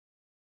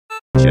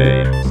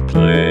James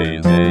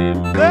Plays.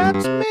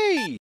 That's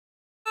me!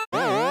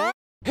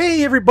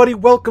 Hey everybody,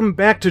 welcome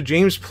back to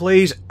James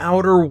Plays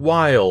Outer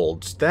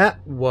Wilds.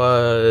 That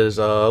was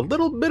a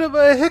little bit of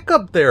a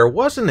hiccup there,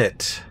 wasn't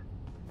it?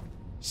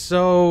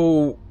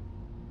 So,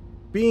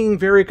 being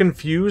very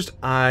confused,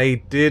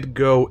 I did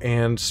go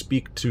and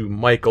speak to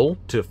Michael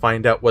to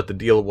find out what the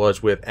deal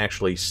was with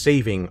actually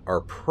saving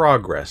our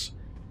progress.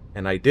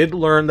 And I did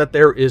learn that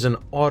there is an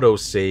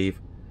autosave.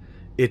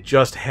 It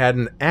just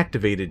hadn't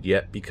activated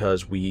yet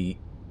because we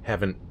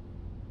haven't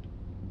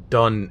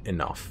done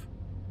enough.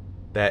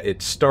 That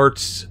it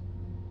starts,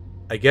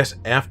 I guess,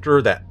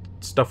 after that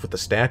stuff with the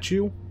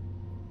statue.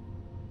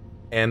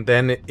 And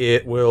then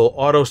it will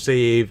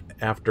autosave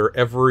after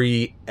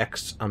every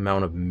X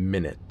amount of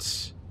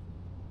minutes.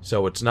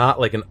 So it's not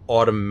like an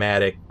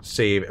automatic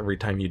save every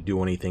time you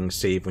do anything,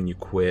 save when you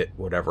quit,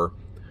 whatever.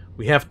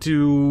 We have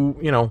to,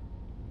 you know,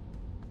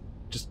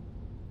 just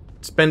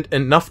spend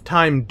enough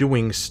time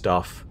doing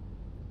stuff,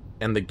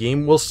 and the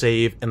game will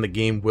save, and the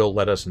game will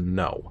let us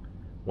know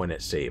when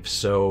it saves.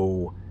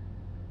 So,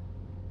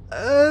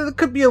 it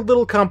could be a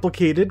little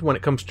complicated when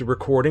it comes to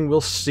recording,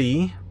 we'll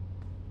see.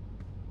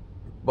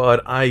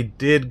 But I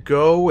did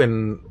go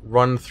and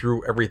run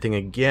through everything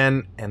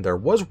again, and there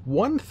was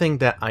one thing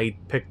that I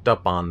picked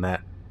up on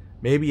that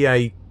maybe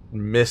I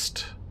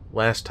missed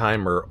last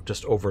time or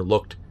just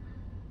overlooked.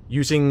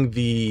 Using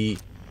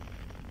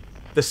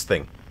this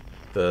thing,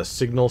 the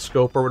signal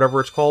scope or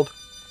whatever it's called.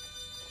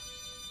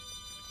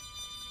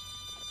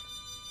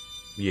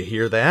 You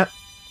hear that?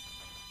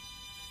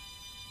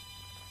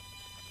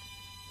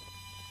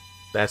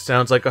 That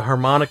sounds like a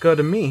harmonica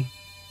to me.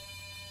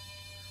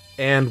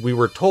 And we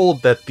were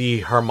told that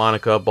the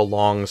harmonica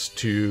belongs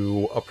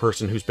to a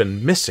person who's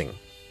been missing.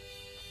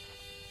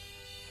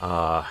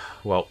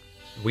 Well,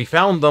 we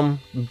found them.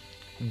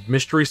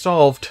 Mystery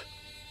solved.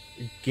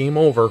 Game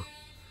over.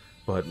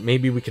 But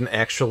maybe we can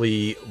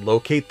actually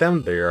locate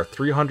them. They are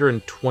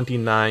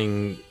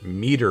 329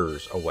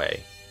 meters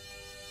away.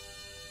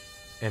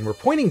 And we're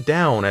pointing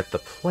down at the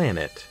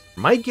planet.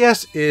 My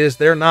guess is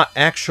they're not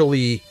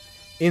actually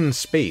in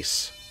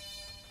space.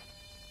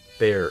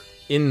 They're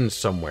in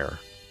somewhere.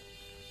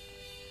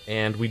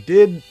 And we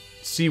did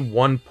see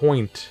one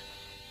point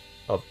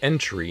of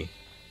entry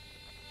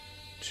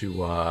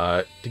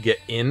to get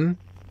in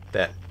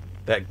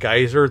that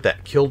geyser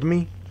that killed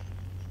me.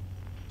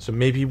 So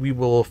maybe we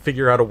will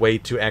figure out a way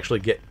to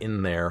actually get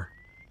in there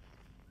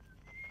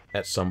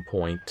at some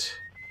point.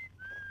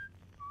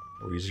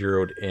 We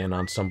zeroed in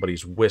on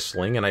somebody's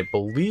whistling, and I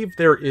believe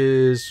there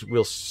is...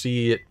 We'll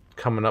see it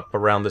coming up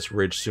around this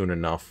ridge soon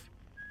enough.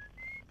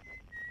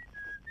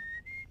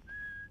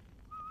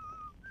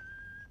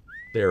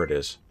 There it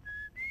is.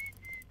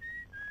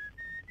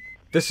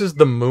 This is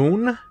the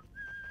moon,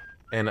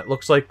 and it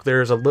looks like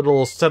there's a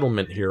little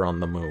settlement here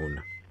on the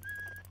moon.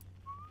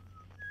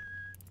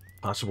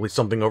 Possibly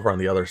something over on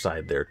the other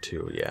side there,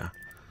 too, yeah.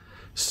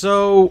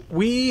 So,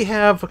 we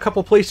have a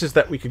couple places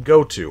that we could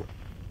go to.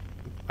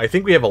 I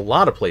think we have a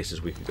lot of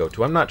places we could go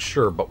to. I'm not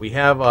sure, but we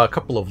have a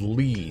couple of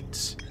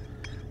leads.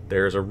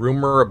 There's a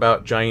rumor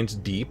about Giant's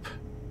Deep.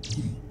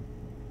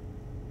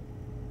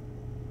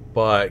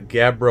 But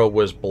Gabbro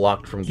was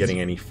blocked from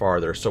getting any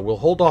farther, so we'll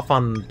hold off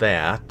on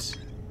that.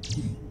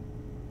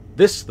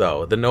 This,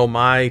 though, the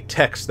Nomai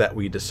text that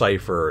we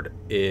deciphered,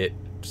 it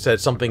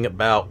said something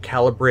about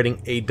calibrating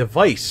a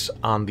device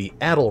on the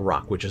Addle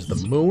Rock, which is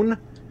the moon.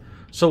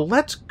 So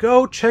let's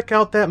go check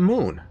out that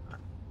moon.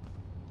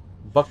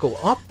 Buckle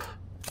up.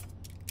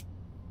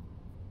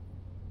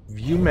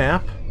 View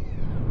map.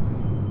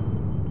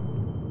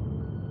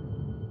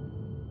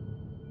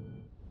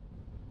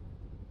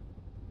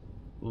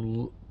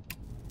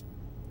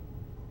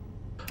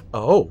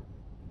 Oh,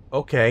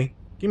 okay.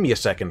 Give me a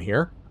second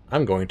here.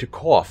 I'm going to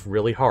cough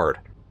really hard.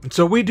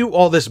 So we do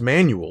all this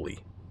manually.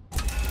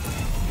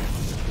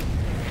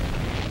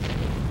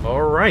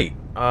 Alright,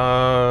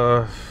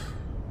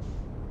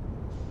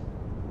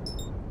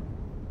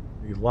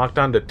 we locked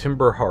onto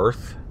Timber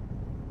Hearth.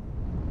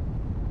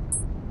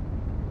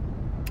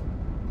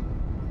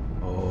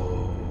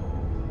 Oh,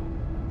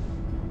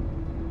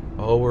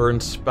 we're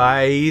in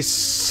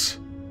space.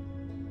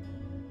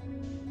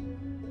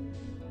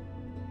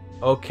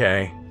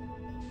 Okay.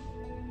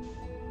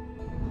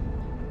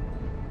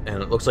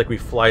 And it looks like we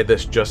fly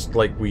this just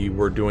like we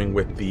were doing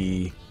with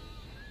the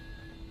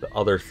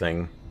other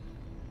thing.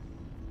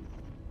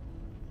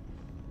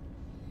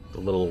 The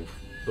little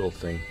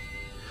thing.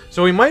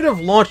 So we might have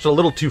launched a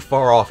little too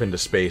far off into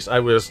space. I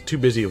was too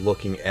busy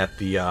looking at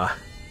the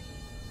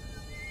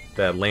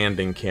that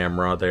landing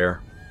camera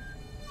there.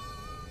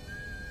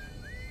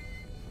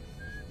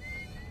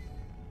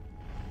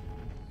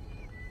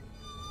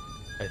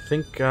 I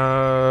think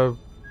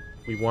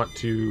we want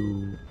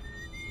to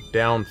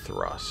down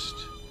thrust.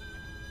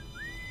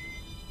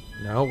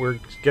 No, we're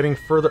getting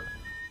further.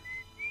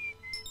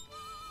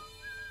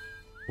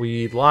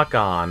 We lock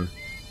on.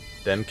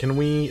 Then can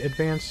we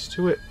advance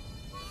to it?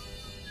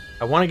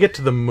 I want to get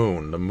to the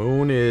moon. The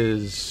moon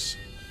is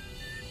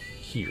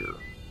here.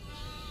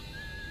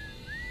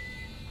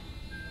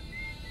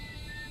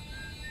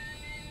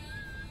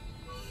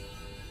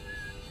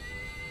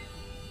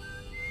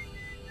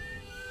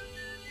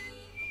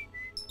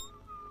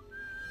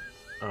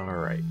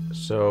 Alright,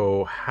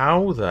 so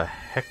how the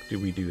heck do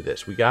we do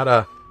this? We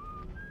gotta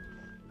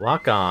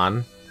lock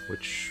on,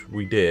 which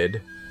we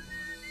did.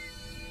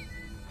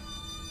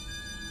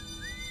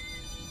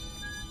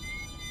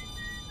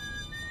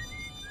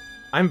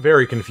 I'm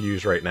very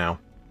confused right now.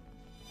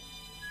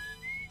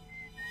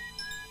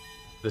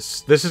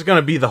 This is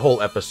gonna be the whole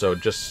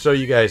episode, just so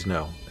you guys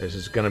know. This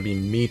is gonna be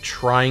me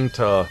trying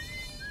to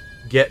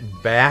get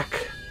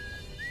back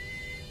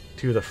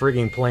to the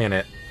frigging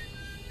planet.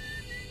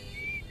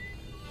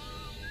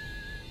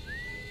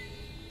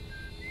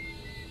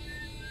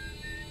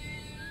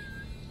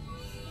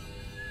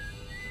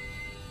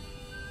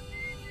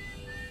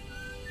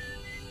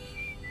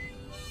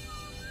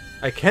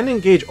 I can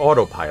engage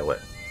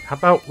autopilot. How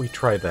about we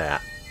try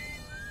that?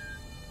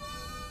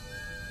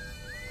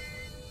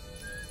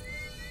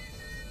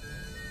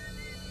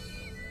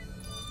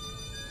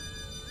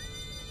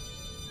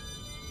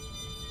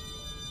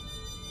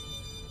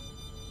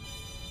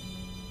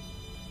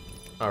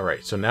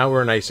 Alright, so now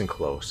we're nice and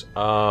close.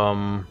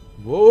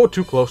 Whoa,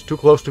 too close, too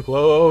close, too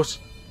close.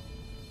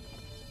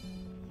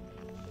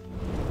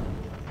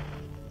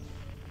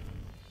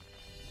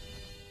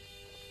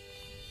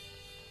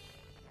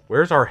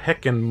 Where's our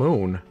heckin'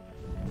 moon?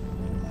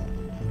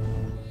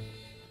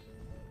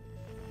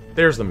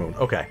 There's the moon.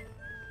 Okay.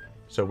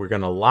 So we're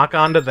gonna lock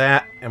onto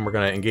that, and we're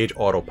gonna engage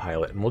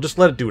autopilot, and we'll just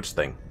let it do its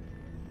thing.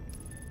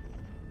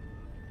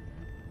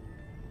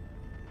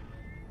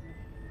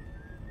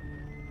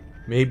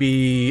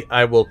 Maybe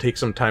I will take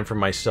some time for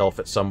myself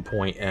at some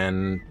point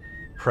and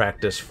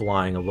practice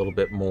flying a little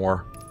bit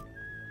more.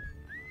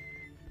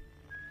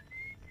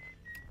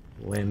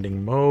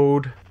 Landing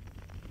mode.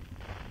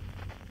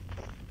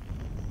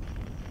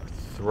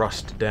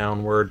 Thrust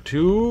downward.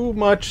 Too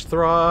much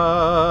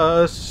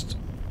thrust.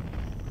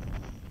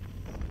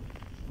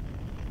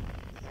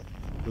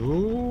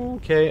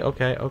 Okay,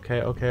 okay,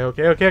 okay, okay, okay,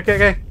 okay, okay,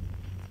 okay.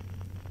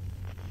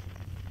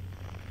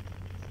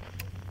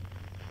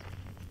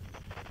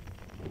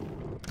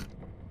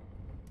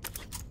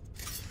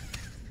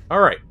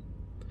 Alright.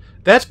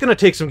 That's going to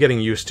take some getting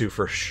used to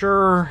for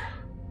sure.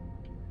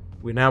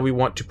 Now we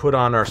want to put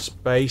on our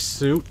space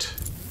suit.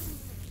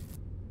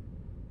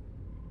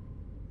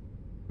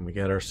 And we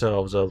got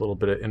ourselves a little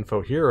bit of info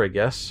here, I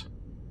guess.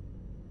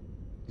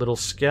 Little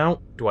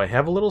scout. Do I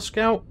have a little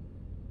scout?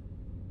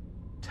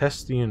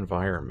 Test the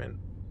environment.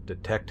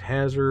 Detect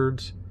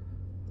hazards.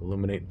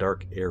 Illuminate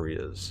dark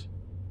areas.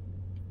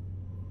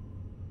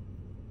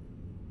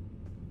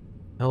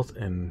 Health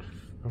and...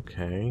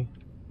 okay.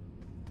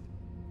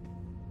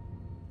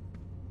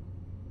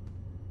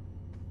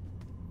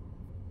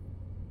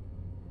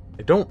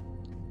 I don't...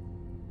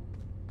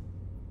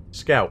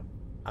 Scout.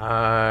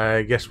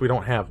 I guess we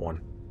don't have one.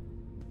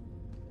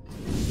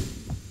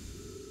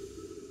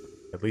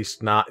 At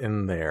least not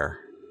in there.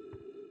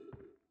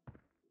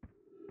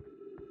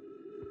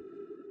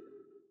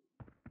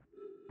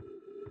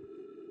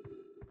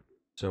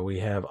 So we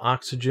have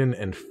oxygen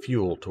and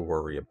fuel to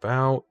worry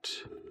about.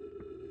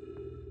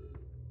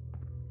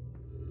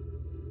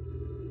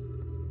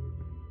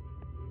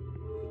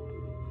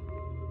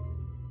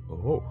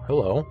 Oh,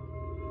 hello.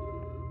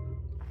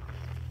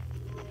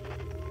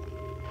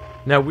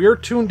 Now, we're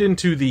tuned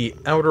into the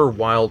Outer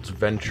Wilds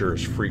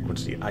Ventures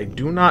frequency. I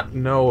do not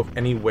know of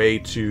any way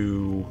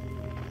to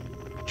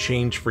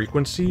change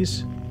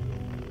frequencies.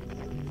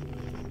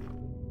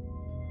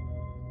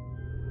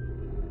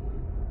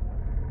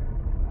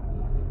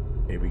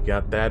 Okay, we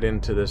got that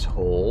into this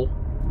hole.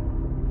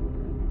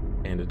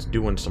 And it's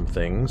doing some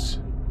things.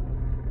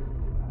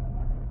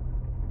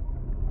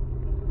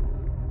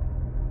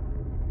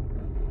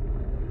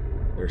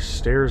 There's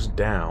stairs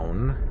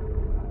down.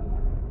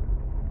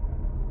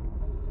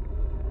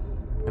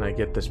 Can I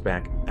get this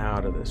back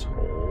out of this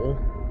hole?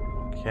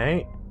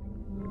 Okay.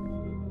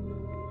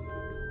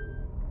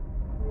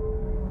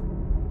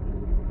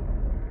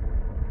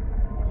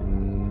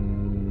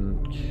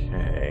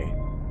 Okay.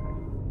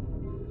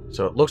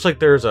 So it looks like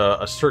there's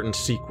a certain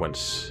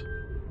sequence.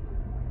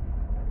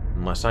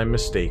 Unless I'm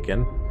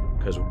mistaken.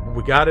 Because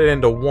we got it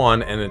into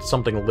one and it's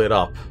something lit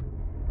up.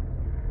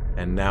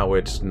 And now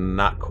it's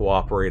not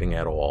cooperating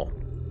at all.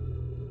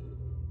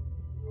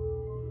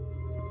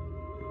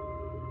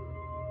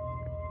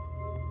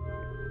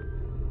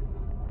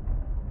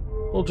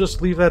 We'll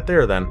just leave that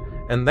there then.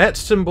 And that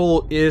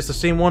symbol is the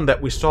same one that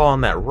we saw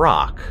on that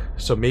rock.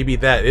 So maybe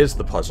that is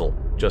the puzzle.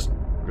 Just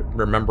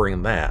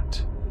remembering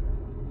that.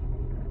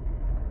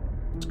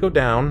 Let's go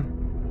down.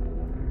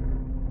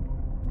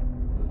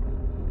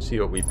 See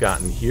what we've got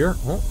in here.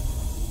 Oh.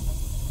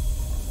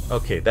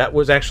 Okay, that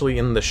was actually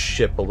in the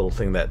ship, a little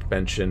thing that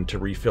mentioned to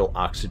refill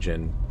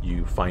oxygen,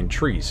 you find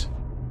trees.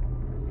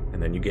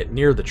 And then you get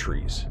near the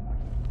trees.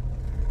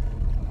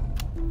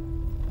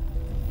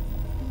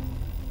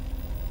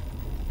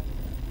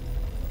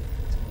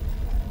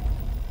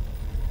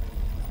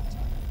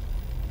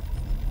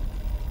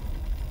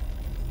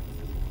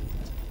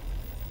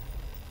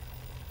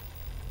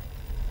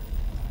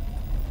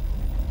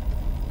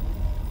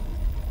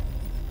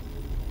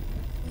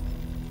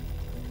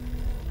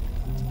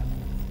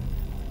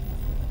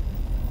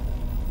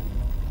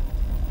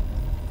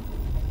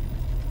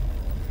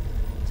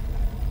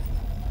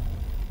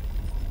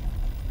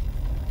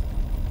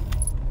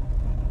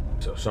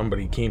 So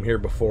somebody came here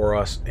before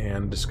us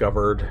and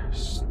discovered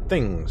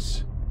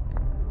things.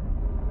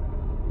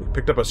 We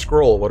picked up a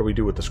scroll. What do we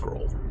do with the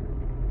scroll?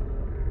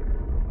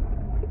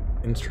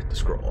 Insert the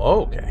scroll.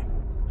 Oh, okay.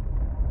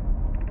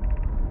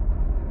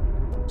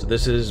 So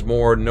this is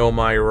more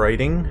Nomai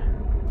writing.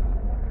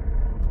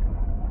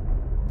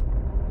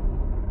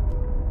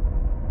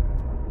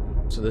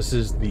 So this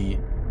is the...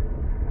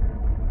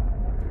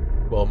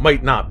 Well, it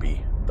might not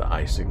be the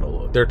eye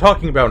signal. They're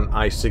talking about an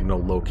eye signal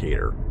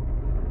locator.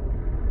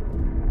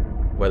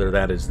 Whether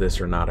that is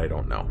this or not, I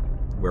don't know.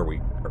 Where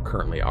we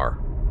currently are.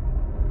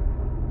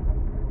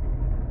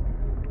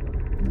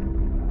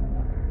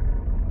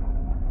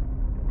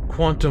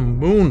 Quantum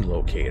Moon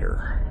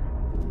Locator.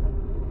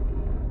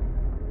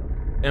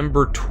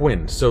 Ember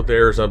Twin. So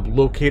there's a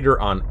locator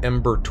on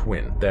Ember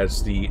Twin.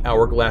 That's the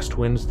Hourglass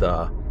Twins,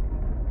 the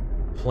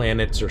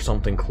planets or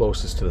something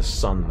closest to the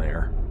sun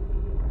there.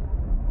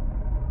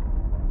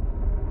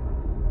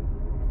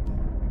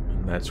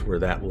 And that's where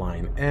that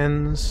line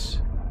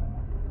ends.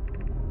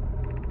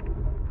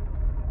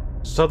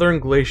 Southern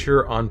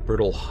Glacier on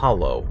Brittle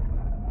Hollow.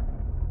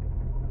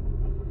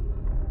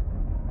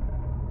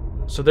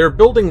 So they're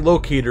building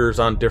locators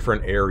on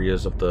different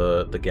areas of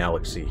the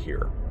galaxy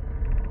here.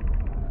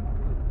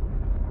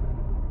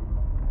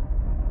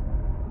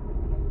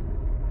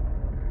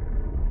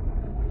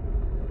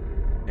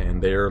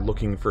 And they're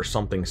looking for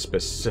something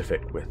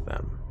specific with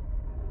them.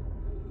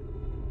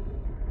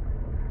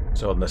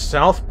 So in the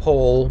South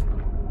Pole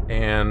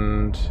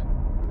and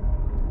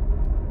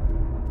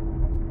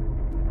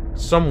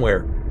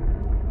somewhere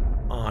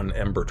on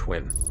Ember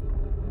Twin.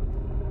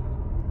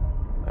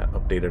 That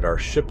updated our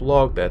ship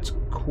log. That's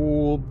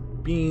cool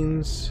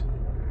beans.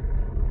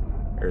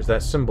 There's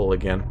that symbol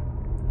again.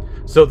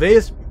 So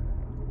this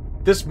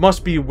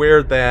must be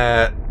where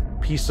that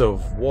piece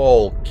of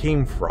wall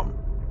came from.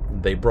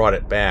 They brought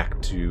it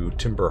back to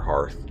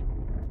Timberhearth.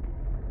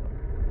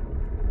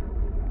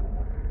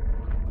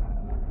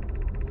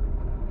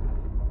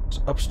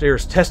 So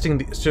upstairs testing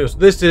the... So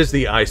this is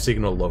the eye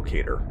signal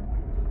locator.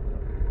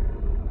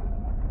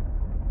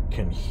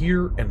 Can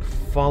hear and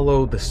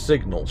follow the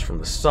signals from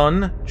the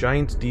sun,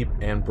 Giant's Deep,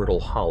 and Brittle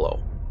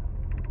Hollow.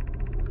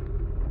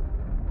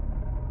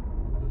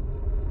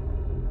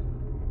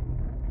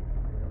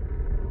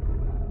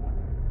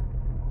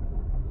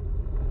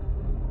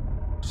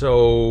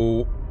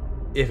 So,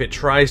 if it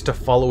tries to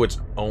follow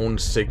its own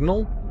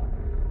signal,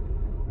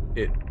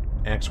 it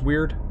acts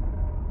weird.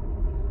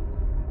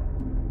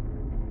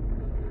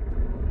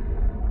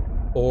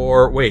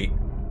 Or, wait.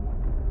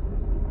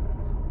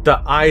 The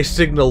eye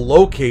signal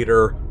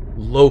locator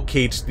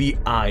locates the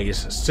eye's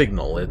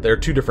signal. They're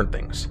two different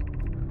things.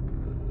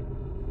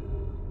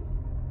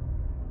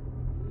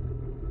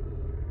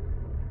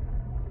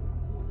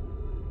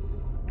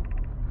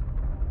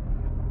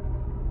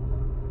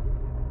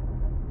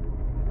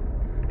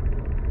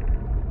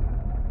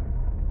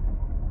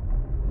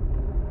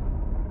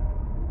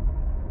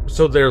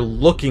 So they're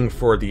looking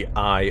for the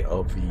eye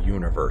of the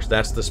universe.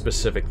 That's the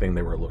specific thing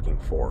they were looking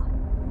for.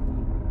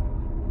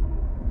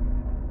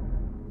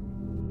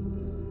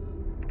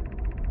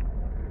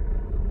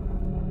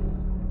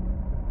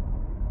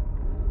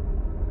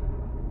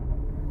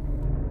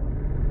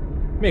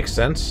 Makes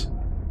sense.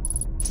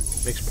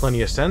 Makes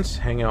plenty of sense.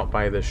 Hang out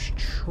by this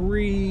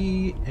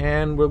tree,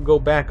 and we'll go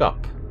back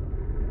up.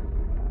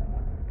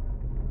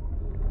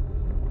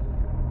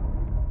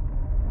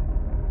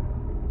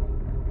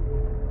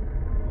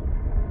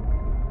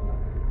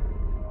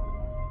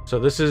 So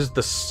this is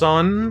the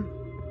sun.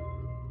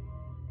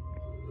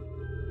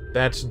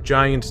 That's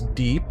Giant's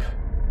Deep.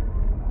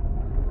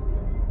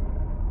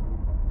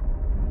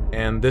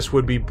 And this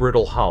would be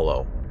Brittle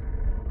Hollow.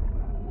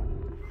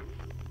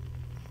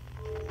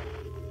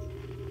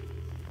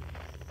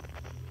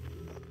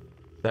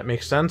 That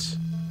makes sense?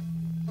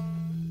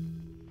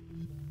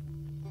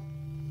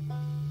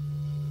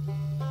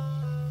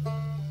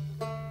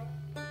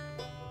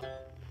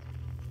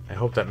 I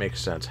hope that makes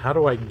sense. How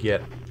do I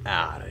get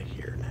out of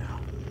here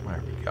now?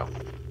 There we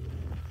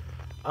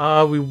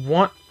go. We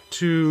want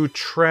to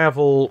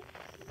travel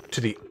to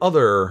the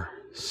other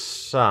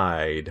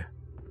side.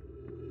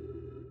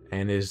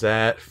 And is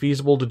that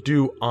feasible to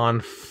do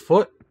on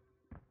foot?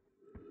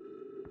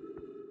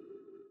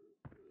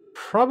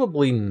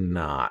 Probably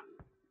not.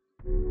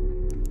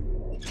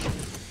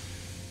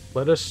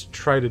 Let us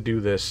try to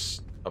do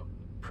this a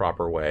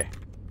proper way.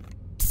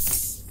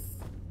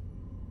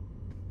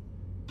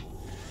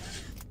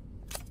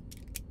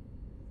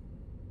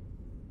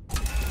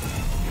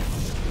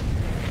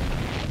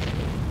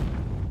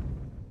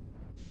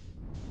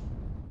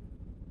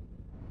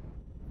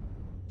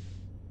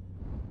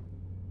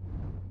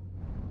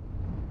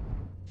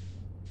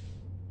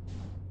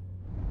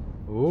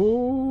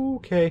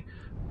 Okay.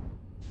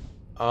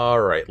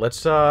 Alright,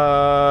 let's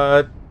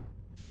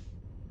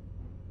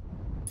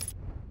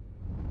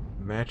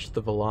match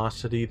the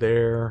velocity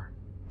there.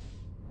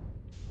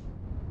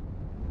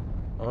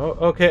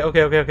 Oh,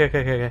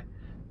 okay.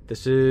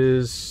 This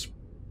is...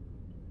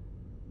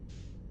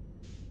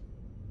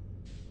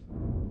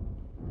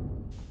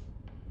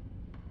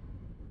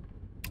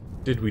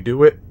 Did we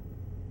do it?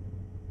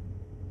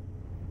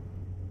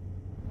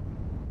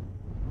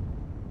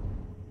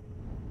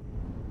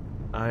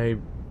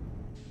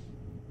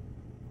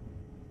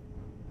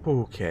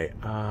 Okay,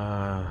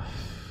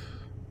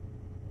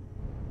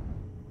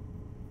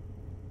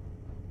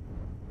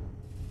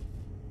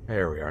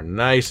 there we are.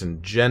 Nice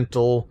and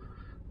gentle.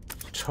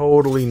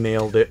 Totally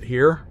nailed it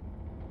here.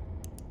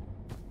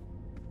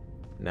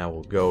 Now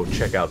we'll go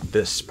check out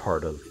this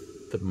part of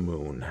the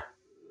moon.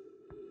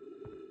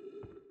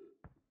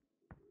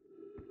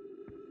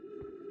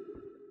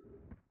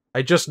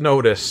 I just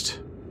noticed.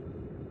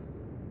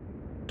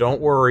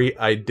 Don't worry,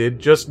 I did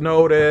just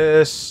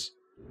notice.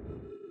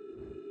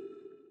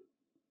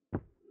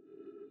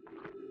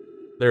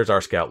 There's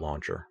our scout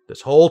launcher.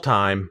 This whole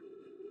time.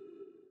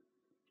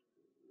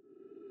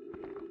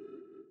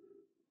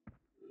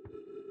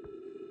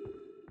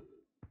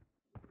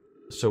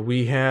 So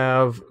we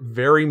have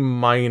very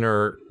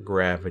minor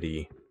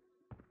gravity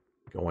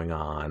going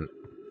on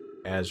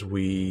as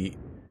we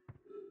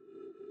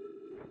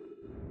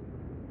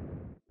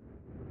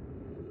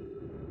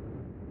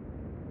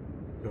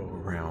go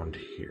around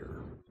here.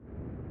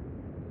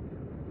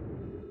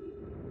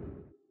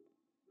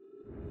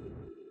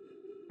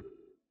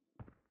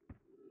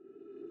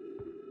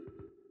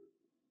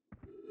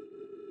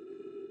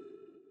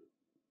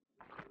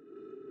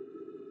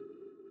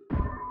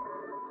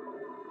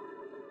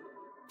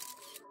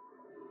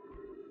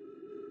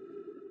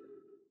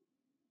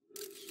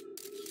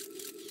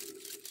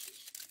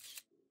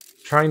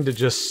 Trying to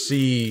just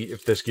see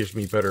if this gives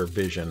me better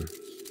vision.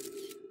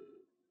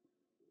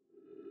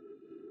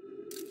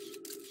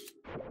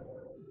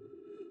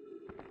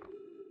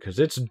 Because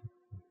it's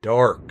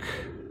dark.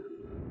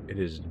 It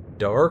is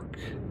dark.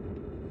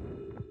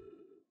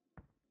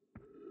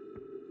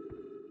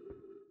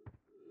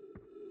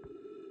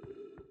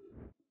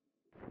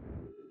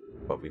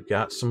 But we've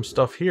got some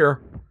stuff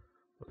here.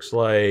 Looks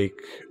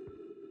like...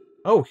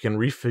 Oh, we can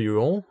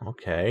refuel.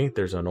 Okay,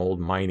 there's an old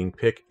mining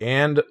pick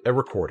and a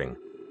recording.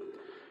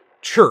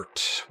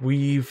 Chert.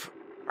 We've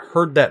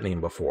heard that name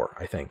before,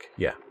 I think.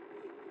 Yeah.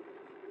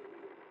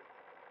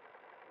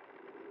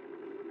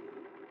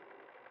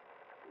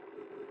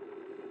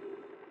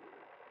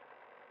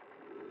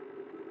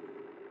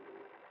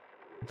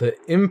 The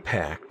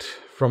impact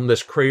from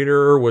this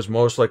crater was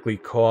most likely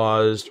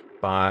caused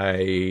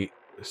by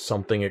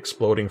something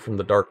exploding from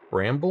the dark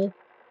bramble.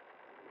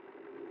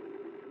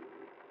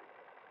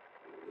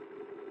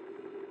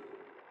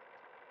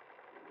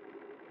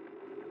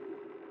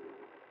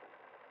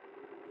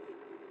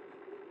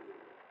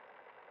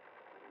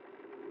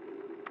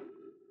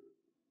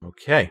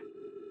 Okay.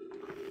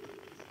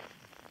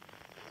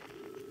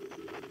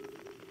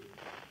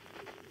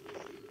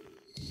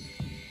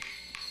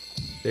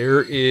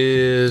 There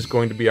is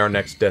going to be our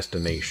next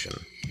destination.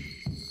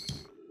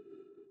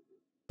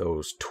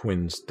 Those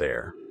twins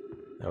there.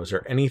 Now, is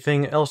there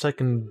anything else I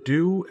can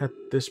do at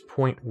this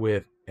point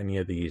with any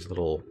of these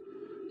little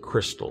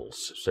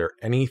crystals? Is there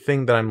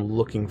anything that I'm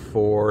looking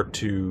for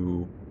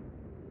to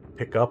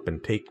pick up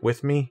and take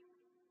with me?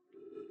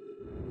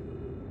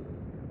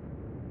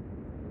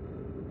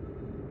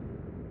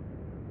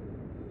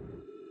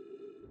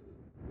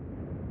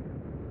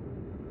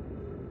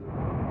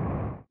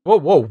 Whoa,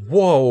 whoa,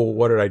 whoa!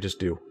 What did I just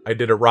do? I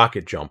did a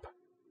rocket jump.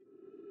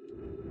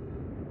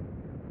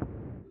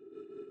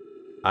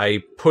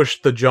 I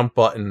pushed the jump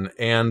button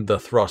and the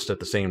thrust at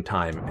the same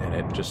time, and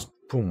it just,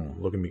 boom,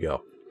 look at me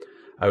go.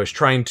 I was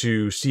trying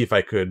to see if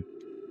I could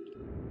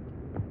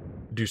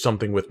do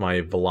something with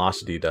my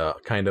velocity to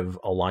kind of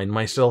align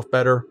myself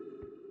better,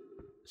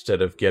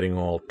 instead of getting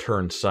all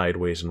turned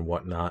sideways and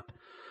whatnot.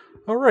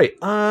 Alright,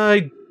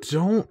 I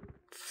don't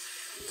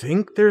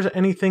think there's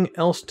anything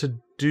else to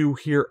do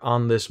here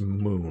on this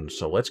moon,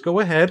 so let's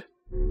go ahead,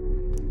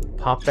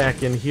 pop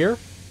back in here,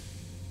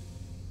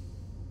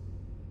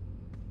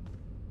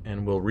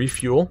 and we'll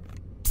refuel.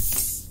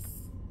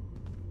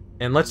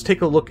 And let's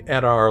take a look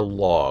at our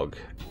log,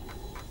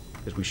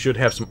 because we should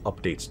have some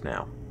updates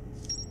now.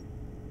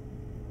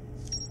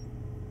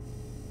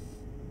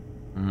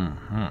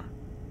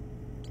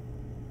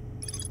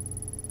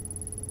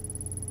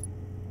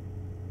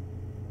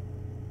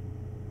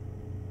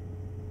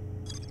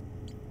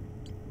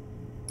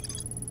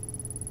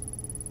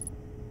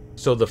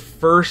 So the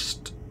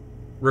first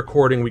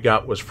recording we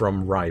got was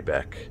from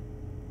Riebeck.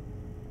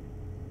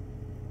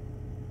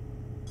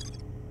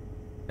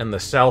 And the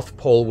South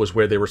Pole was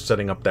where they were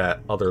setting up that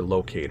other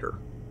locator.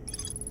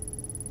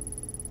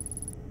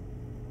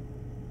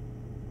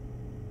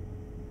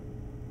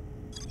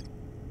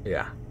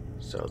 Yeah,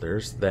 so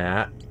there's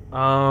that.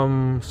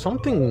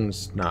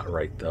 Something's not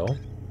right, though.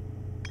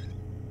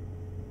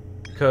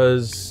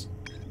 Because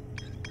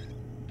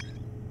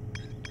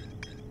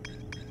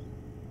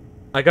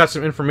I got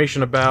some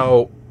information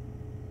about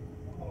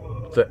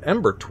the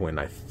Ember Twin,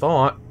 I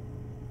thought.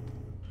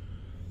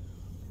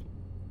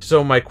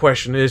 So my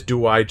question is,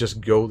 do I just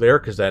go there?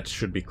 Because that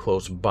should be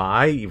close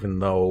by, even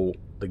though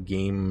the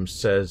game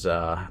says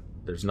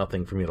there's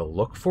nothing for me to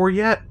look for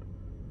yet?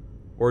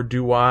 Or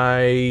do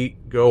I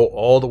go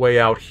all the way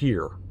out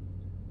here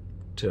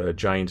to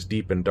Giant's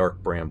Deep and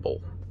Dark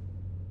Bramble?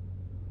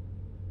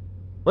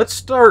 Let's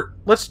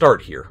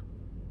start here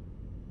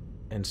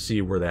and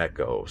see where that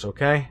goes,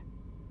 okay?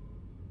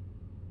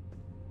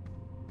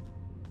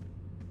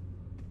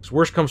 So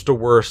worst comes to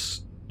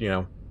worst, you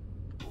know,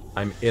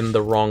 I'm in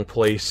the wrong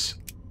place.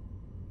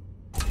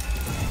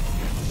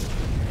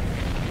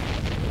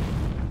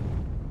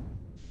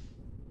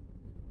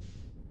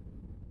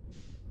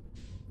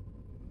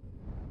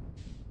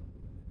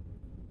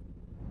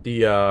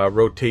 The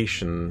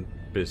rotation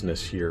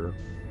business here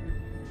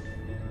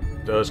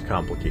does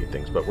complicate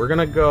things, but we're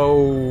gonna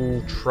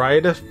go try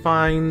to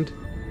find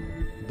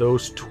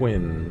those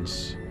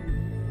twins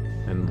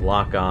and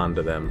lock on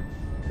to them.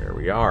 There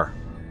we are.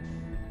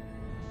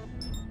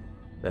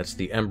 That's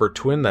the Ember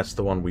Twin. That's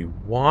the one we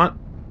want.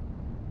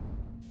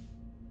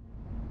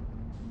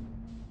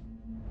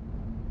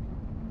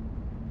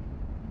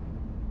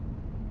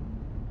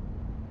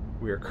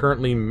 We are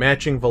currently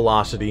matching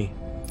velocity.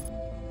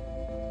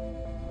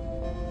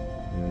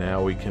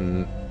 Now we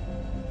can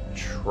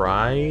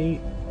try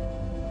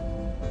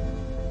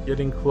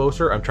getting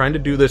closer. I'm trying to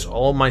do this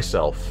all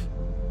myself.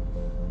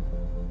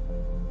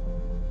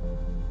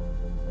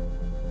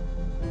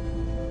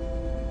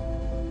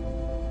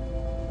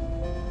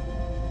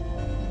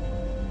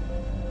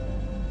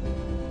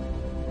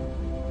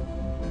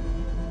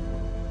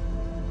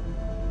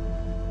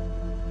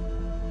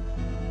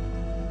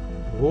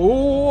 Whoa,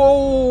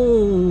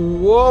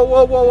 whoa,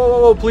 whoa, whoa,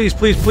 whoa, whoa, please,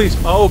 please, please.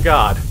 Oh,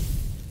 God.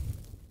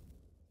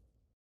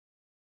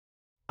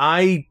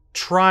 I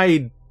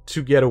tried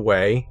to get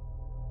away.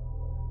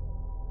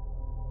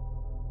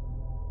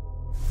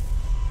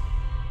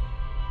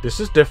 This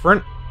is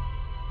different.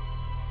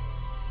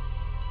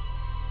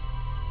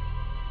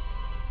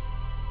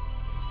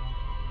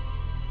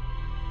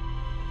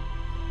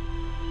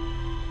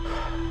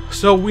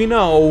 So we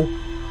know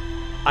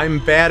I'm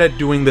bad at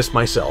doing this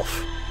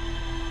myself.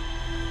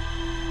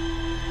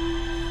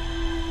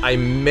 I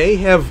may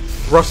have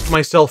thrust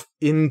myself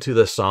into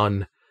the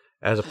sun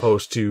as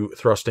opposed to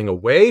thrusting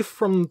away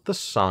from the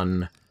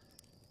sun.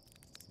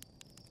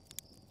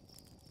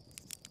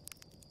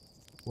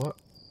 What?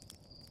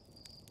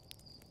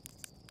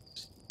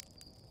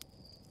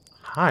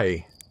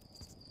 Hi.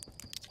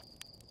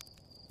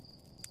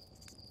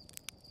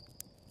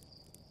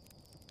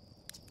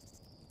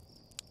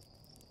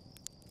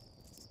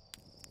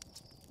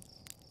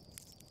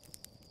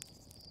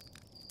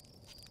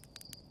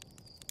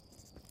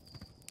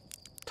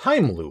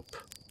 Time loop.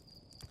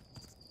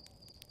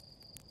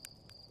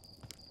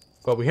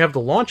 But we have the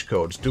launch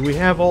codes. Do we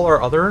have all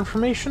our other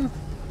information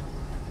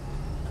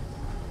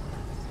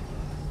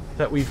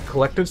that we've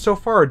collected so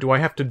far, or do I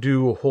have to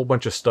do a whole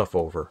bunch of stuff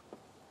over?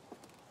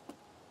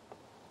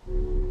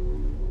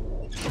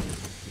 We'll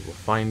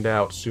find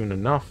out soon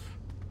enough.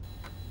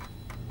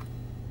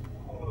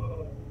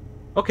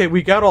 Okay,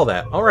 we got all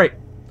that. Alright.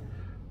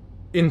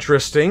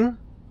 Interesting.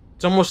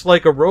 It's almost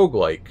like a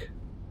roguelike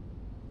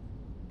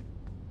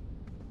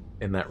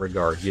in that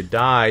regard. You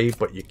die,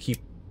 but you keep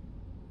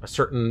a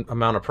certain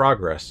amount of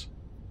progress.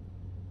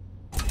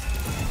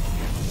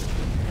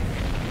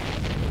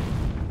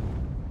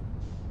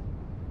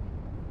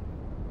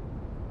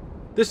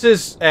 This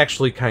is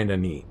actually kind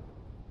of neat.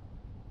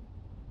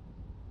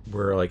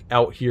 We're like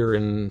out here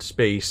in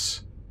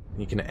space.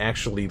 You can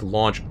actually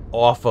launch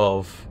off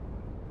of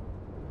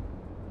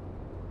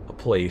a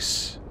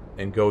place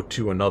and go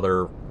to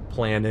another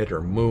planet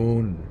or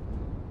moon.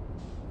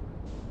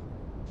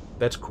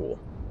 That's cool.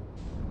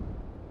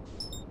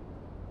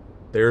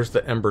 There's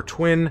the Ember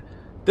Twin.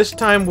 This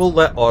time we'll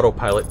let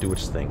autopilot do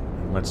its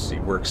thing. Let's see.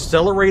 We're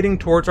accelerating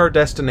towards our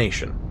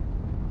destination.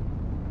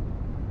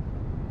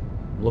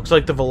 Looks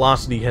like the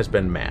velocity has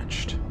been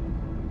matched.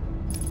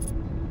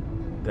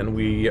 Then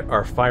we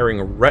are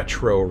firing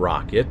retro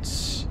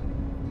rockets.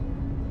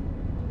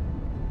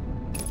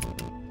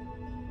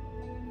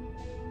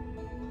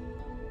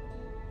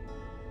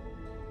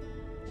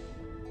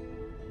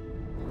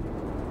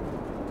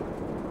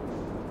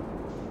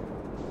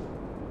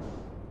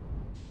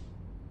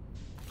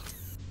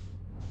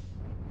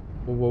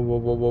 Whoa, whoa,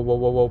 whoa, whoa, whoa,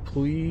 whoa, whoa,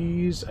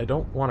 please. I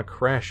don't want to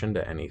crash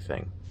into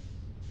anything.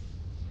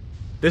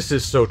 This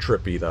is so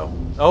trippy, though.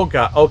 Oh,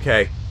 God.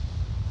 Okay.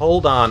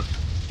 Hold on.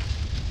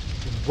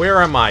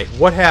 Where am I?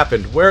 What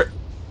happened? Where...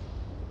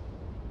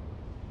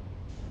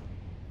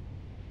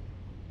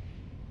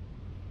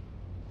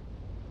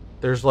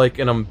 There's like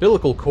an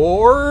umbilical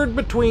cord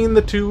between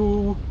the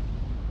two.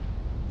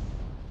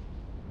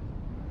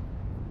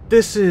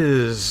 This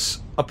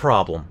is a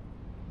problem.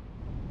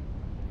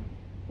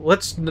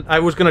 I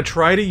was gonna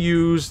try to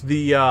use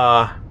the,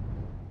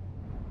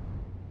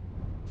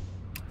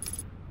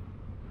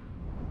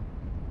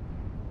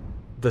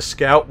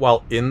 scout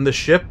while in the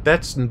ship.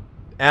 That's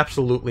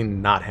absolutely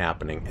not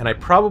happening. And I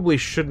probably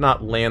should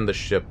not land the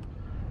ship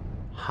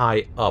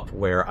high up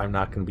where I'm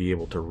not going to be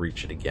able to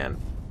reach it again.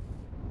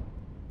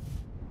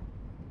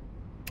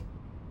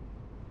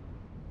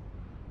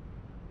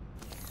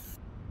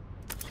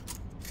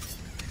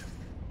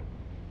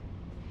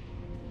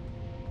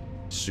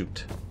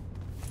 suit.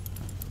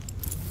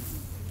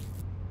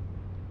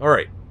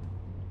 Alright.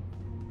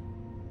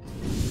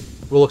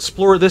 We'll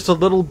explore this a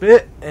little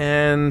bit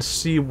and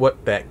see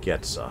what that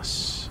gets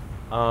us.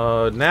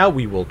 Now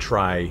we will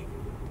try...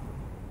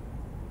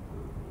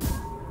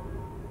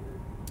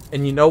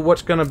 And you know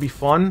what's gonna be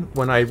fun?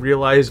 When I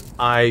realize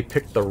I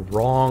picked the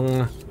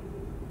wrong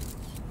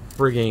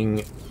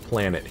frigging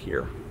planet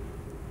here.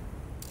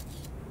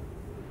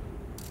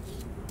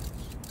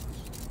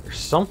 There's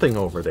something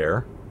over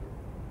there.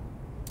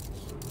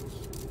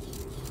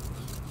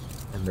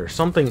 And there's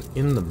something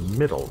in the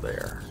middle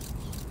there.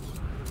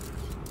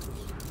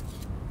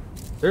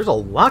 There's a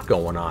lot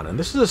going on, and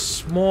this is a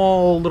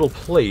small little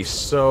place,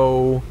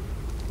 so...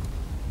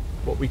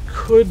 What we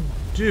could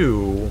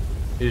do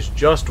is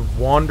just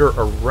wander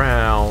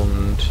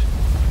around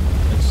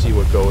and see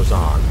what goes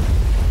on.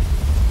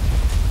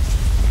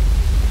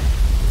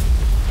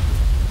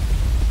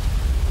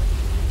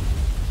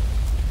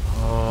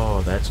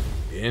 Oh, that's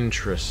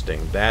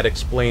interesting. That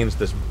explains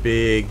this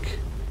big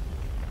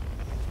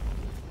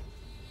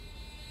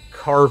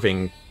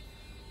carving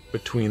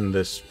between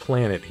this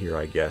planet here,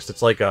 I guess.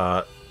 It's like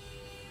a...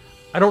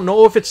 I don't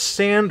know if it's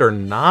sand or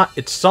not.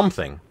 It's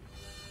something.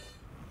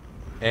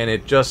 And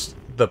it just...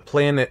 The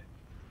planet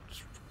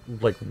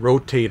like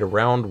rotate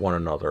around one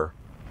another,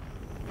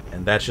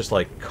 and that's just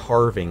like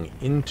carving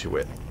into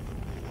it.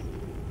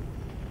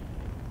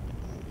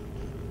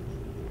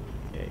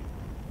 Okay.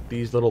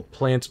 These little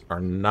plants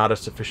are not a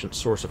sufficient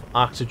source of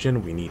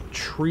oxygen. We need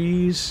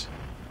trees.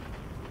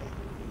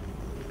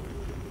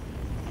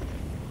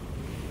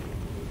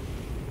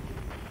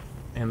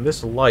 And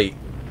this light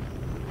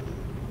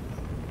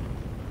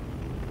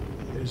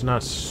is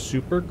not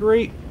super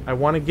great. I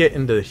want to get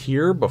into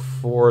here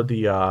before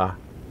the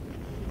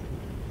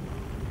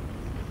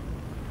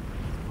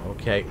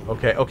Okay.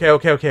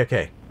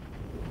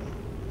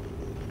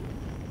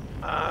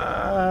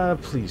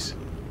 Please.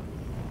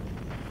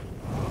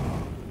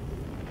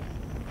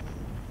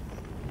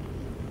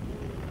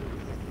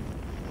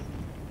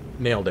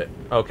 Nailed it.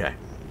 Okay.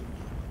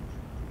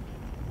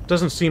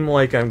 Doesn't seem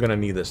like I'm gonna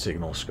need the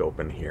signal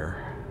scope in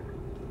here.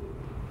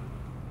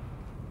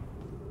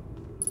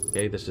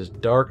 Okay, this is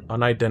dark,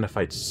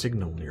 unidentified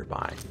signal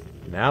nearby.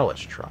 Now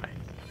let's try.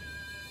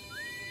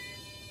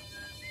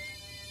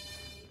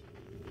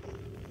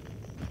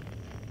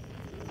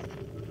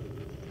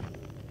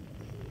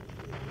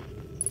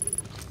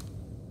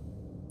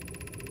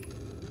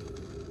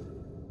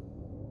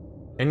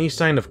 Any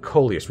sign of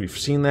Coleus? We've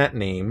seen that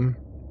name.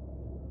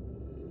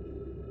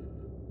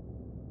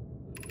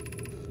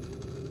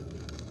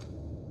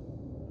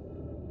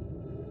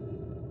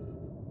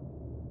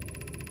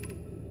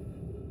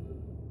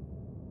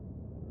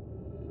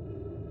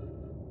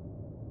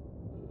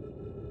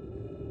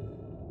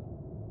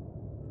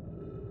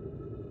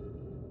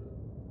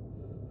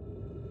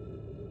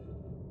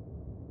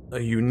 A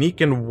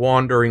unique and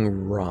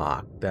wandering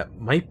rock. That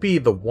might be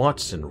the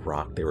Watson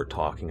rock they were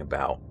talking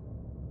about.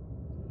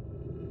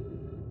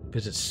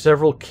 Visit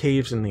several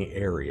caves in the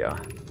area.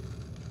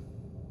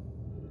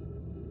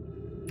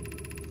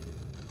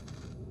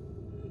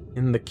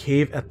 In the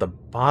cave at the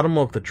bottom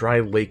of the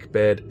dry lake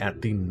bed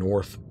at the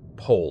North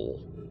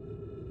Pole.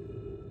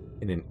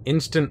 In an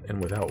instant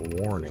and without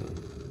warning.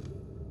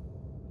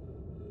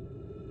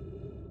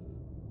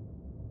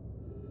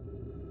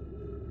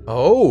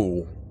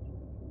 Oh!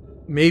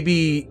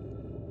 Maybe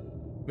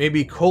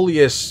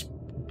Coleus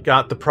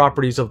got the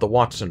properties of the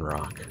Watson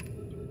rock.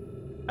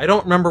 I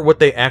don't remember what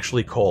they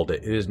actually called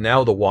it. It is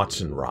now the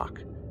Watson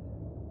rock.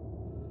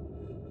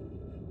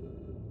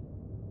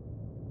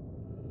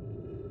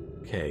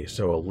 Okay,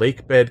 so a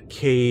lake bed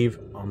cave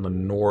on the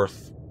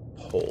North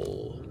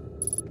Pole.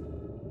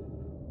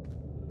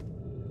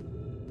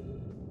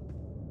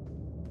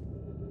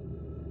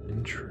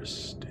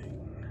 Interesting.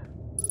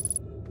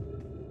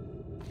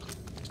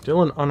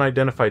 Still an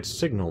unidentified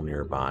signal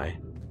nearby.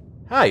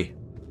 Hi!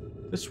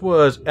 This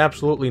was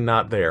absolutely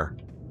not there.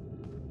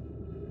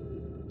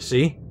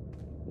 See?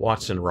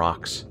 Watson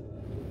rocks.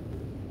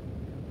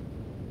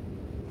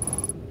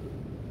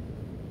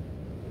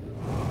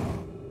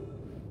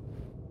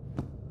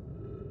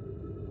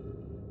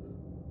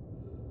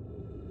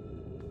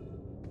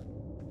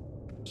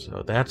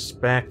 So that's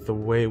back the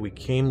way we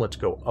came. Let's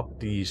go up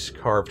these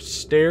carved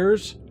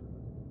stairs.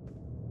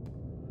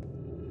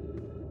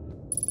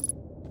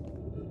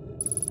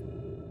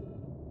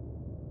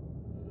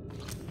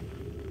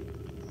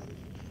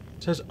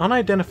 It says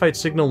unidentified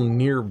signal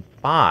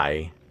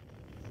nearby.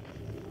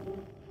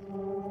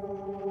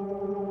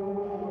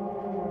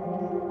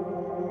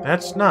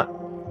 That's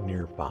not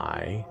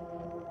nearby.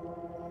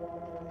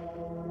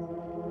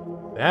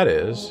 That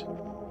is.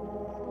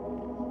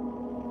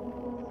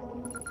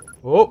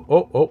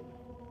 Oh.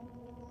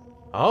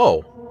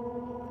 Oh.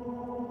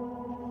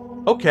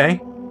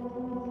 Okay.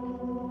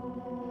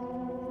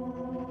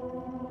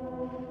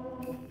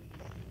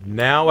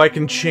 Now I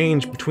can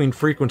change between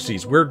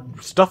frequencies.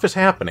 Weird stuff is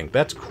happening.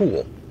 That's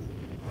cool.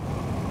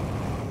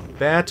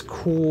 That's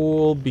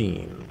cool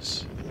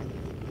beans.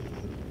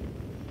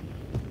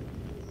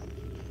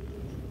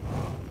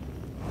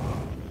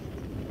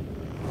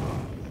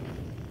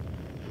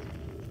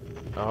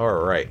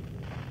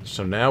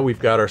 So now we've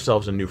got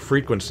ourselves a new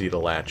frequency to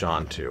latch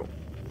onto.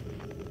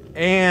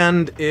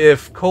 And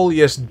if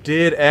Coleus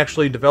did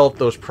actually develop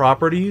those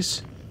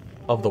properties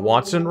of the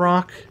Watson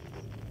rock,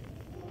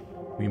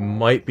 we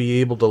might be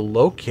able to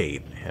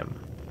locate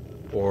him,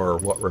 or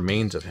what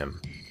remains of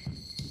him.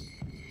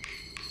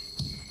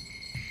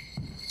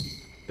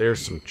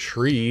 There's some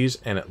trees,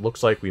 and it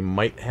looks like we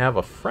might have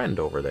a friend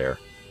over there.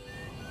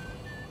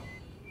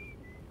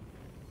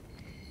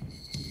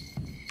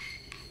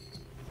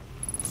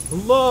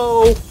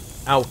 Hello?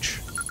 Ouch.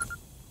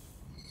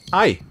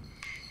 Hi.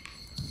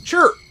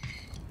 Sure.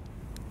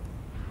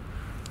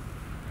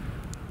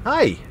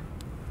 Hi.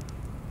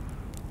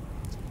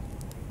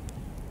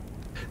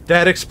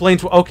 That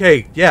explains...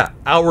 Okay, yeah.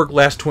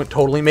 Hourglass Twin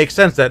totally makes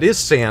sense. That is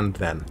sand,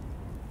 then.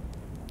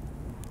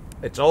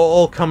 It's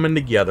all coming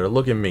together.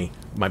 Look at me.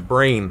 My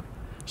brain.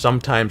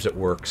 Sometimes it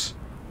works.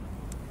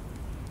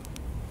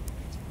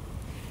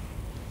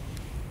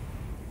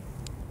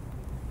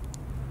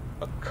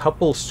 A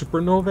couple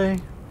supernovae?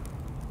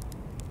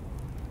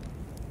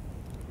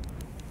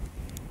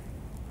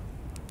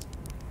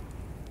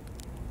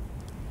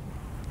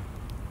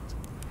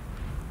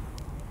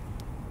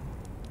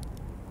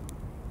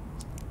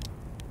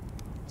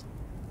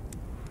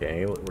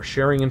 Okay, we're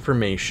sharing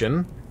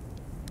information.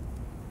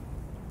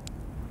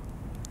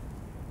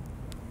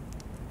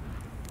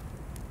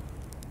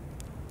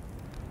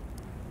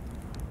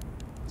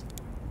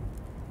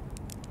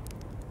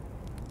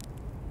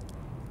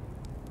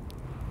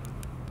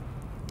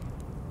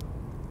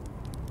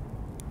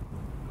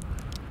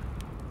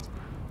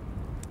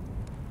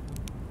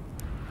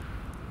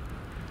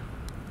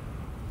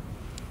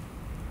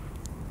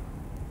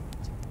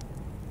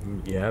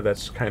 Yeah,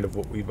 that's kind of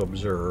what we've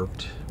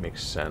observed.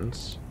 Makes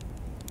sense.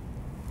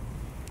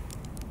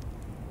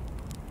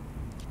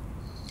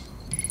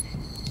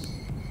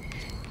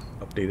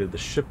 Updated the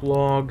ship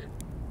log.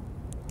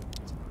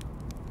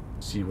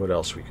 See what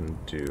else we can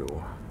do.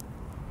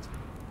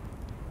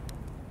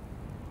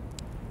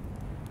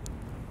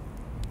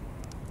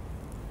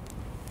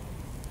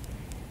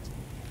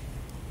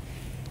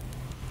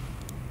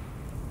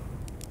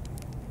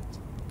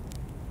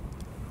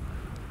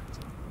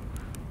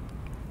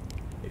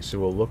 Okay, so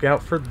we'll look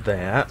out for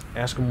that.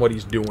 Ask him what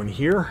he's doing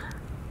here.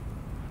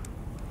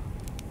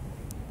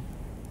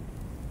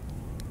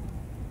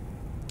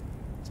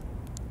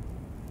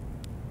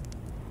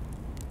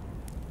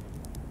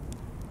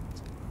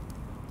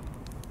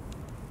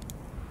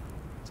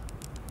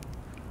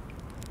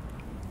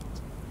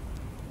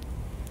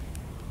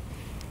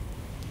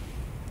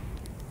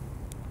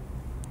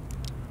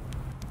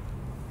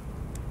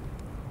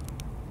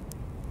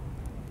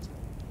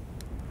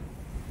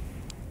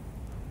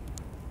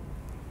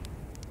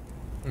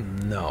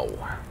 No.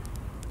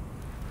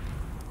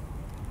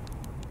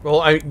 Well,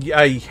 I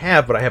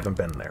have, but I haven't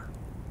been there.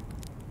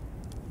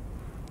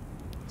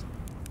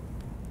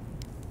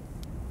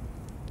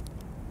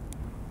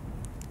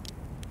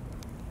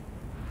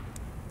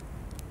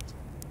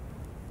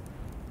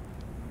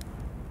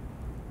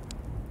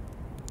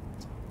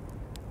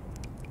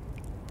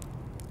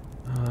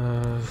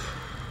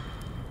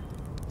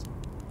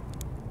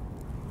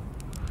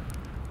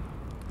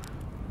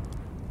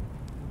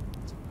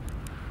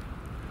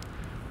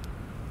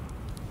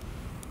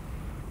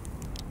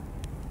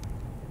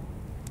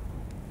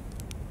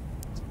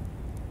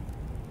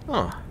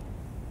 Huh.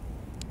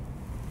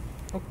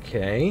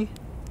 Okay.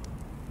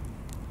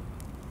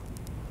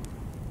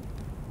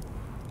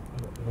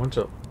 Want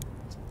to...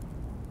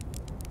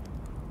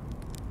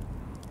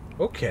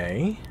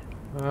 Okay.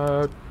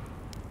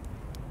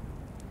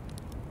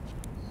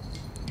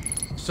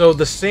 So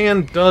the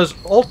sand does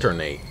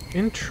alternate.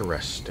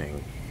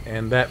 Interesting.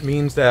 And that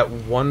means that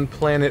one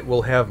planet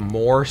will have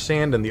more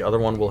sand and the other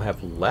one will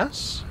have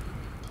less?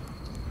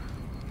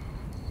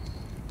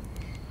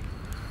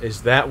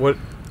 Is that what...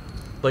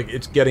 Like,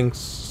 it's getting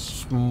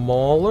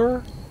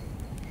smaller?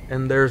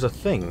 And there's a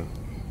thing.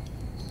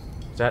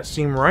 Does that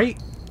seem right?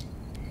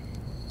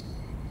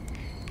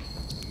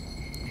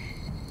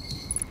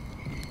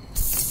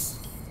 Is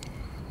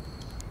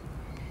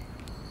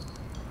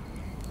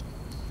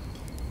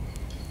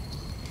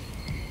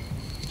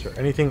there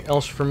anything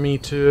else for me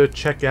to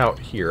check out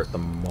here at the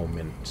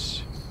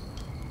moment?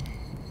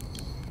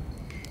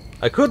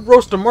 I could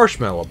roast a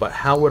marshmallow, but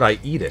how would I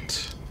eat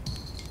it?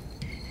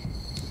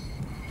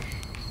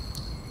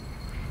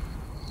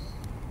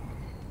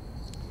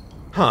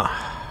 Huh.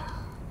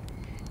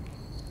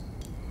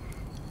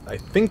 I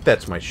think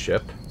that's my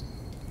ship.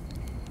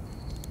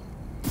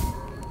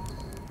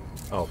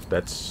 Oh,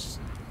 that's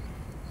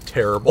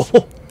terrible.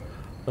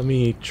 Let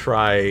me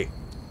try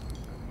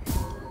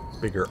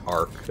bigger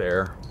arc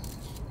there.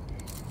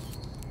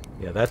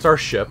 Yeah, that's our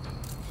ship.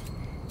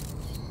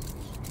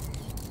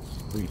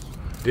 We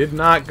did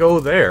not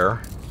go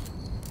there.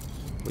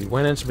 We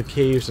went into the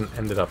caves and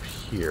ended up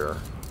here.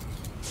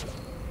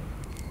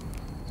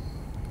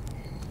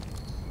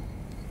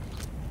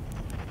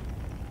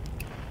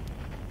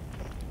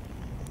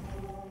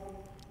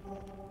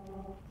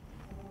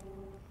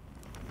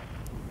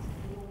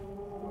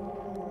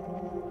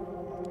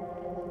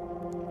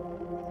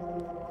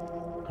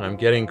 I'm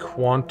getting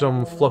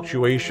quantum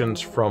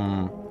fluctuations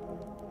from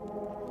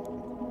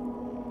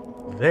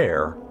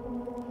there.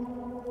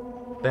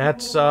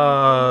 That's,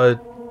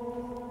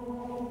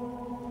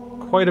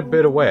 quite a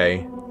bit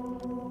away.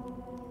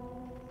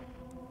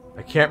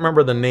 I can't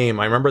remember the name.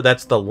 I remember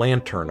that's the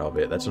lantern of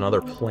it. That's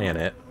another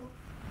planet.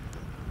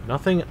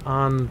 Nothing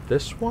on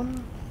this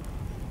one?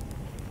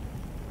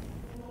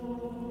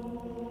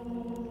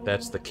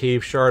 That's the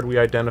cave shard we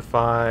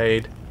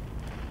identified.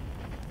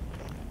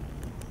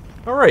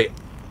 Alright.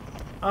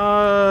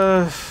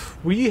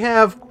 We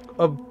have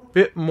a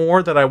bit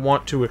more that I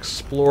want to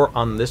explore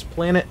on this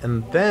planet,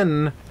 and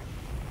then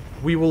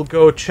we will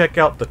go check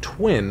out the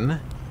twin.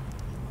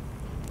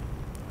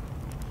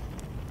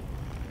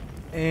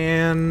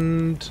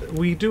 And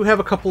we do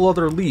have a couple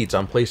other leads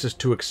on places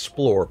to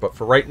explore, but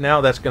for right now,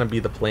 that's going to be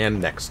the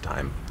plan next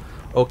time.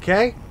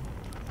 Okay?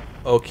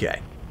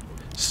 Okay.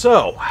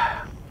 So,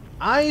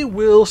 I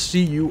will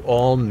see you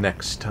all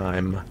next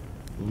time.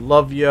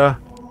 Love ya.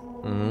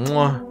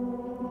 Mwah.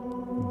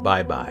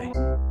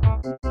 Bye-bye.